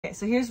Okay,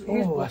 so here's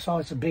I saw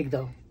it's a big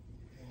though.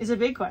 It's a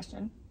big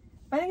question.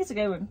 I think it's a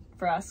good one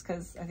for us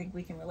because I think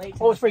we can relate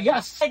to it's for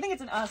yes. I think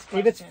it's an us question.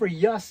 If it's for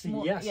yes,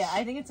 yes. Yeah,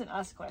 I think it's an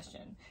us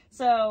question.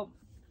 So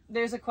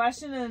there's a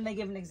question and then they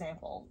give an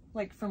example,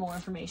 like for more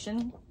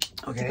information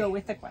to go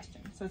with the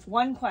question. So it's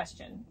one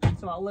question.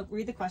 So I'll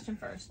read the question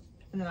first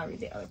and then I'll read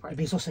the other part. You're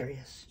being so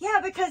serious.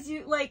 Yeah, because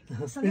you like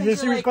sometimes Is it a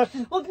serious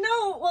question? Well,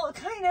 no, well,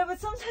 kind of,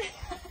 but sometimes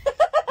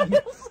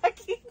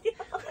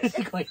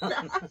What's going on?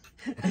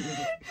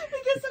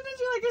 Because sometimes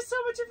you're like, there's so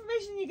much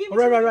information you give me.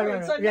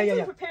 Right. So I'm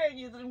mentally preparing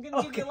you that I'm going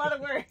to give you a lot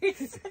of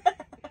words.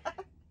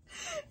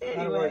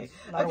 Anyway,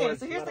 okay,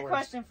 so here's the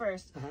question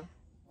first.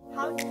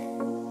 How?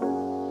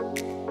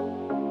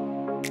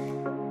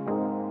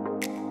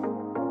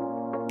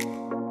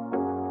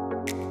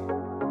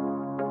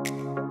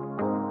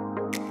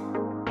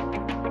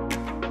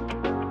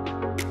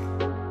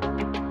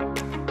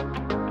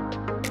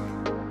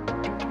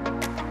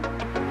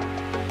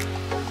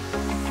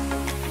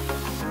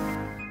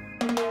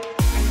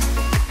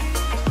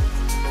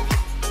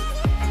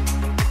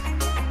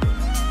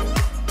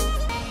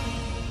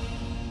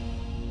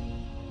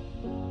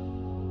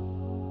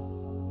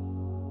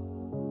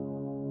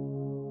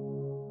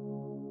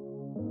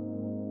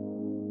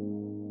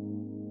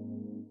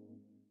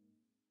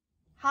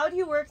 How do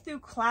you work through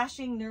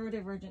clashing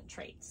neurodivergent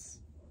traits?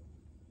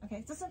 Okay,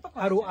 it's a simple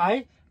question. How do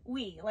I?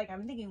 Like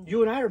I'm thinking.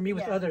 You and I, or me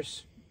with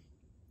others?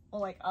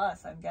 Well, like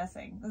us, I'm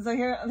guessing. So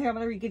here I'm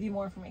going to give you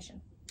more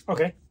information.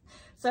 Okay.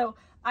 So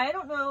I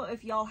don't know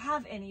if y'all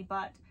have any,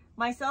 but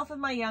myself and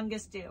my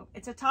youngest do.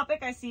 It's a topic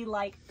I see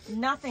like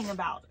nothing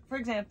about. For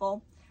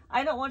example,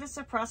 I don't want to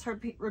suppress her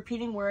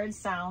repeating words,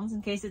 sounds,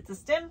 in case it's a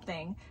STEM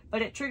thing,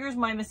 but it triggers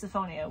my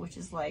misophonia, which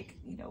is like,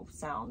 you know,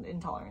 sound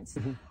intolerance.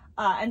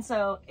 And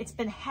so it's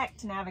been heck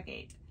to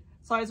navigate.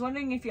 So I was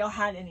wondering if y'all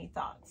had any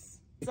thoughts.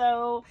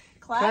 So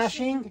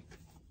clashing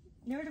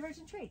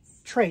neurodivergent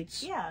traits.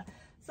 Traits. Yeah.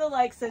 So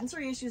like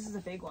sensory issues is a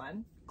big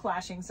one.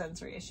 Clashing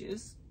sensory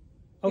issues.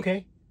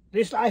 Okay.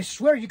 I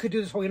swear you could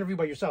do this whole interview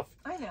by yourself.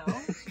 I know.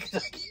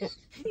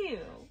 Phew.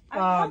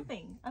 I'm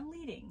helping. I'm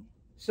leading.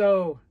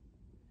 So.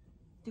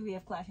 Do we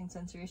have clashing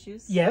sensory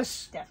issues?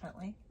 Yes.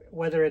 Definitely.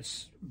 Whether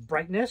it's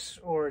brightness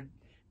or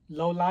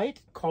low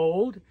light,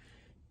 cold,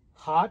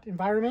 hot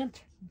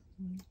environment,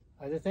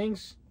 other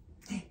things.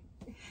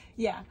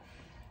 Yeah.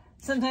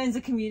 Sometimes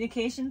the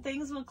communication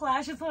things will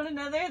clash with one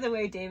another. The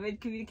way David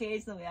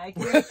communicates, the way I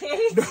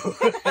communicate.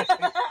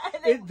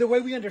 The way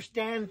we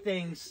understand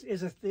things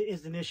is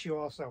an issue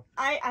also.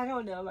 I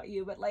don't know about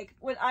you, but like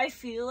when I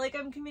feel like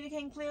I'm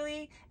communicating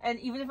clearly, and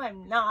even if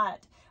I'm not,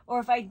 or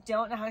if I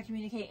don't know how to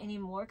communicate any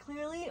more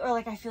clearly, or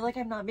like I feel like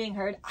I'm not being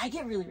heard, I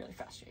get really, really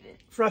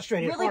frustrated.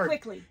 Really hard.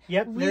 Quickly.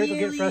 Yep, really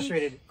get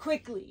frustrated.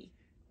 Quickly.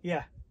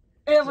 Yeah.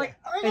 And I'm like,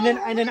 oh, and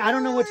then I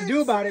don't know what to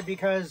do about it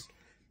because,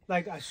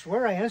 like, I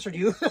swear I answered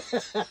you.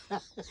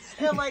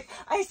 And I'm like,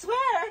 I swear,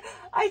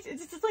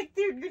 it's just like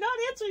you're not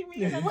answering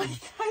me. And I'm like,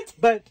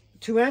 But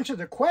to answer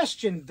the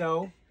question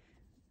though,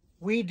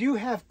 we do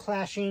have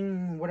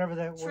clashing whatever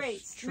that was.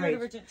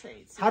 Neurodivergent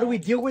traits. How do we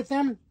deal with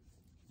them,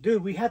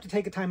 dude? We have to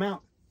take a time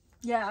out.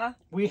 Yeah.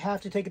 We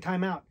have to take a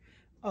time out.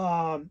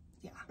 Yeah.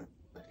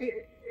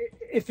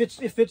 If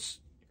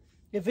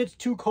it's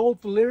too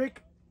cold for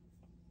Lyric,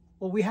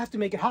 well, we have to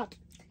make it hot,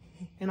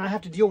 and I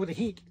have to deal with the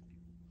heat,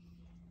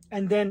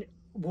 and then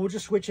we'll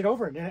just switch it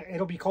over.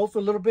 It'll be cold for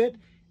a little bit,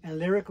 and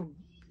Lyric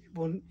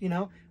will, you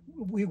know,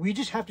 we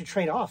just have to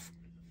trade off.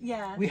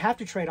 Yeah. We have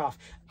to trade off.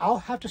 I'll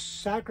have to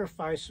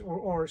sacrifice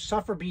or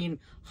suffer being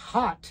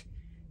hot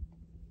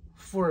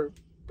for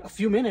a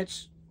few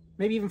minutes,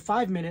 maybe even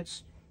 5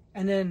 minutes,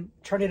 and then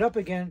turn it up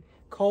again,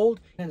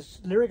 cold, and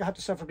Lyric will have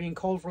to suffer being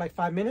cold for like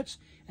 5 minutes,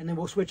 and then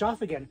we'll switch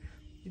off again.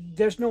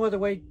 There's no other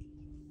way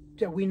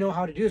that we know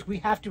how to do this. We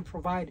have to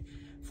provide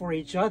for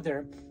each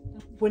other.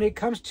 When it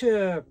comes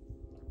to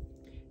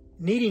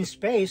needing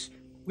space,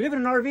 we live in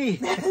an RV.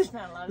 There's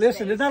not a lot of Listen,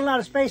 space. there's not a lot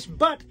of space,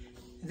 but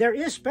there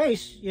is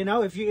space. You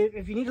know, if you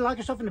need to lock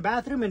yourself in the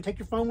bathroom and take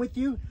your phone with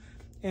you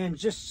and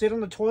just sit on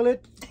the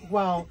toilet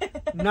while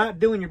not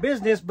doing your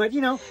business, but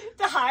you know,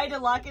 to hide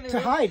and lock it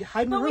in. Hide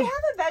in the room. But we have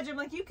a bedroom.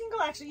 Like you can go.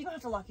 Actually, you don't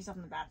have to lock yourself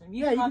in the bathroom.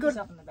 You can lock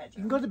yourself in the bedroom.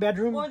 You can go to the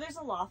bedroom. Or there's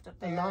a loft up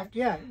there. A loft,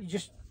 yeah. You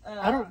just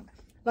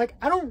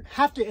I don't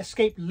have to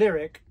escape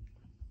Lyric.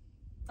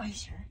 Are you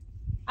sure?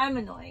 I'm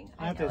annoying.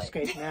 I have to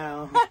escape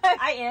now.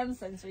 I am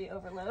sensory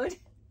overload.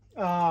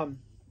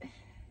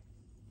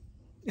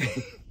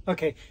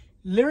 Okay,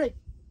 Lyric.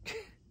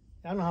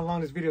 I don't know how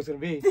long this video is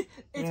going to be.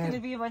 It's going to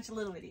be a bunch of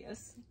little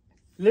videos.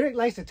 Lyric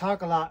likes to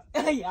talk a lot.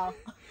 Yeah.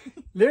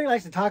 Lyric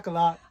likes to talk a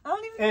lot. I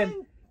don't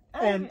even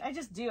I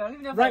just do. I don't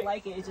even know if I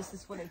like it. It's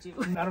just what I do.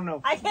 I don't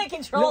know. I can't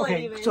control it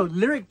even. So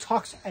Lyric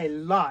talks a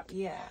lot.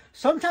 Yeah.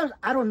 Sometimes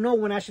I don't know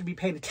when I should be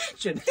paying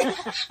attention.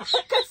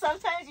 Because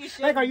sometimes you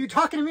should. Like, are you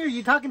talking to me or are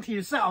you talking to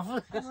yourself?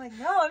 I'm like,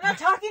 no, I'm not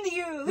talking to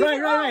you.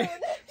 Right.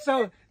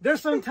 So there's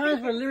some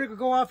times where Lyric will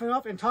go off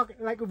and talk.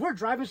 Like if we're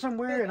driving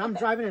somewhere and I'm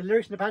driving and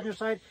Lyric's in the passenger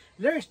side,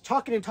 Lyric's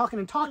talking and talking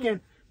and talking.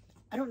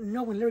 I don't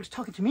know when Lyric's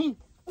talking to me.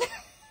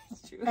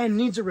 It's true. and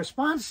needs a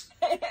response,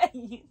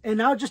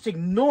 and I'll just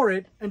ignore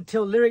it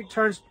until Lyric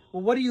turns,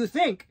 well, what do you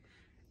think?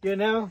 You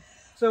know?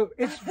 So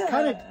it's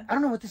kind of, I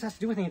don't know what this has to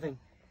do with anything.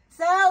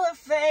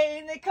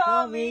 Cellophane, they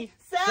call me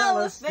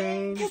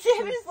cellophane. Because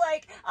David is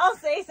like, I'll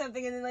say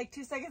something, and then like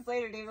 2 seconds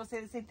later, David will say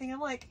the same thing. I'm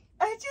like,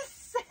 I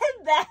just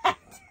said that.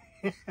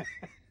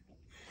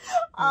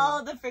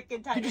 All the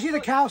freaking time. Did you see the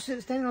cow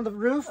standing on the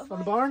roof of the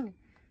barn?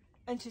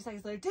 And 2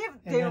 seconds later,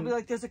 David will be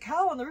like, there's a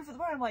cow on the roof of the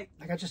barn. I'm like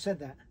I just said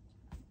that.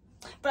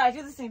 But I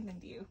do the same thing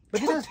to you.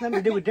 But this has nothing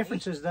to do with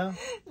differences, though.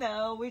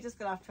 No, we just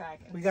got off track.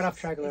 We got off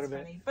track a little bit.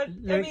 Funny. But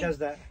Lyric does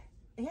that.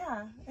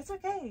 Yeah, it's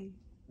okay.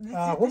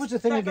 What was the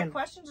thing again? The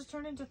question just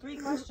turned into 3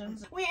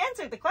 questions. We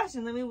answered the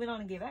question, then we went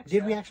on and gave extra.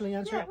 Did we actually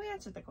answer it? Yeah, we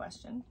answered the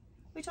question.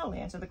 We totally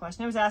answered the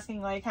question. I was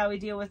asking like how we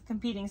deal with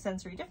competing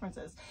sensory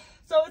differences.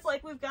 So it's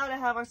like we've got to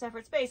have our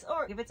separate space.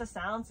 Or if it's a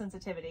sound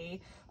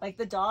sensitivity, like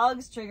the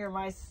dogs trigger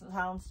my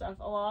sound stuff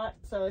a lot.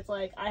 So it's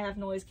like I have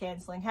noise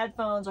canceling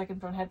headphones, or I can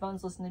put on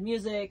headphones, listen to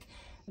music,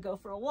 go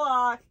for a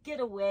walk,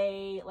 get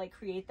away, like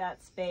create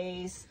that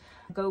space,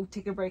 go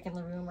take a break in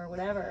the room or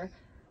whatever.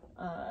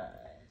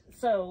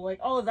 So like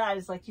all of that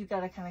is like you've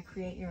got to kind of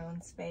create your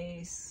own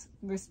space,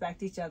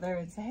 respect each other,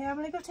 and say, hey, I'm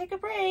gonna go take a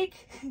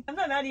break. I'm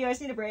not mad at you, I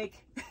just need a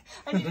break.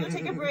 I need to go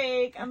take a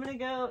break. I'm gonna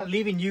go. I'm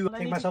leaving you,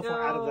 take myself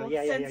out of the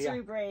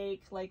sensory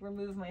break, like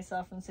remove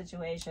myself from the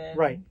situation.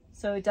 Right.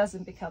 So it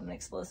doesn't become an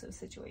explosive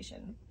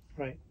situation.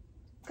 Right.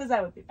 Because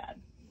that would be bad.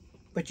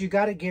 But you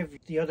got to give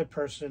the other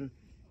person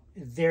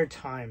their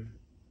time.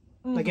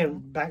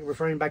 Again,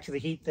 referring back to the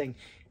heat thing.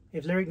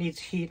 If Lyric needs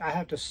heat, I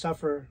have to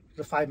suffer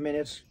the 5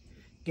 minutes,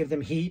 give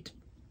them heat,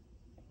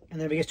 and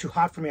then if it gets too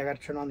hot for me, I got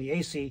to turn on the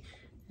AC,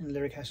 and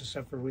Lyric has to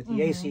suffer with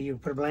the AC. You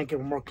put a blanket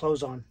with more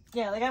clothes on.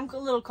 Yeah, like I'm a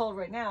little cold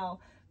right now,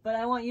 but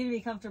I want you to be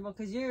comfortable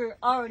because you're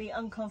already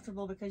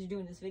uncomfortable because you're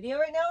doing this video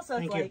right now. So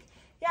it's like,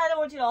 yeah, I don't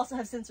want you to also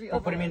have sensory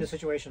overload. Putting me in the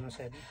situation, I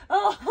said.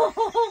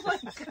 Oh my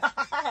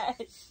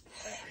gosh.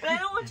 But I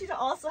don't want you to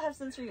also have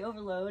sensory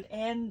overload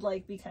and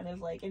like be kind of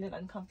like in an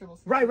uncomfortable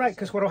situation. Right,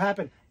 because what will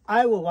happen?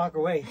 I will walk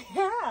away.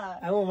 Yeah.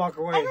 I will walk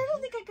away. And I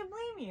don't think I can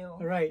blame you.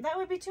 Right. That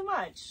would be too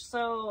much.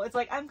 So it's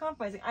like I'm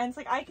compromising. And it's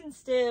like I can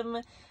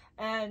stim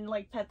and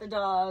like pet the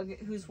dog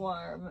who's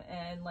warm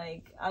and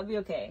like I'll be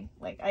okay.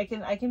 Like I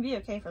can be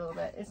okay for a little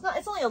bit.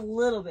 It's only a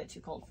little bit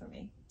too cold for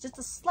me. Just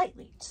a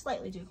slightly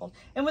too cold.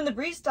 And when the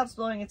breeze stops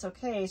blowing, it's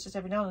okay. It's just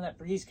every now and then that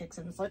breeze kicks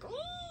in. It's like,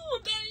 oh,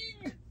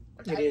 dang.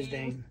 It is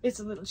dang. It's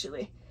a little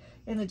chilly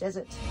in the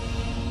desert.